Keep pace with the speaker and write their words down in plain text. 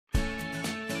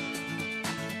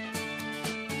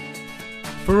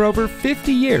For over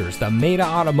 50 years, the Maita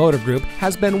Automotive Group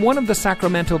has been one of the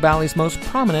Sacramento Valley's most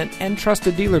prominent and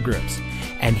trusted dealer groups.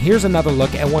 And here's another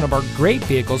look at one of our great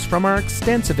vehicles from our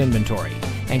extensive inventory,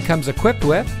 and comes equipped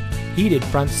with heated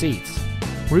front seats,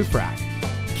 roof rack,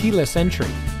 keyless entry,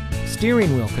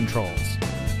 steering wheel controls,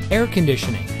 air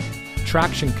conditioning,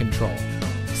 traction control,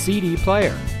 CD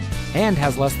player, and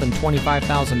has less than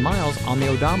 25,000 miles on the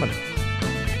odometer.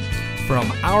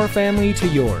 From our family to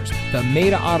yours, the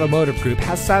Maita Automotive Group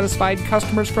has satisfied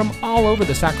customers from all over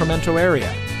the Sacramento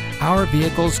area. Our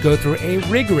vehicles go through a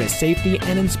rigorous safety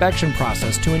and inspection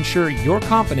process to ensure your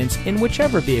confidence in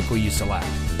whichever vehicle you select.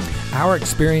 Our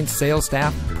experienced sales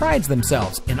staff prides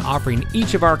themselves in offering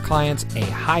each of our clients a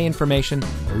high information,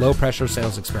 low pressure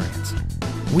sales experience.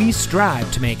 We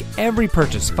strive to make every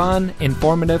purchase fun,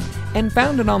 informative, and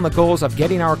founded on the goals of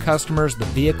getting our customers the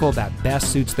vehicle that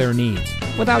best suits their needs,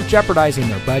 without jeopardizing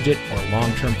their budget or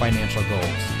long-term financial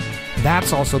goals.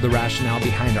 That's also the rationale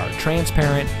behind our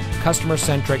transparent,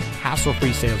 customer-centric,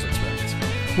 hassle-free sales experience.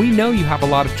 We know you have a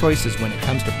lot of choices when it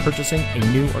comes to purchasing a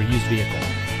new or used vehicle,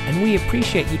 and we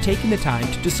appreciate you taking the time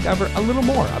to discover a little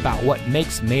more about what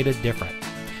makes Maita different.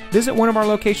 Visit one of our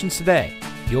locations today.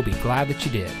 You'll be glad that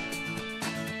you did.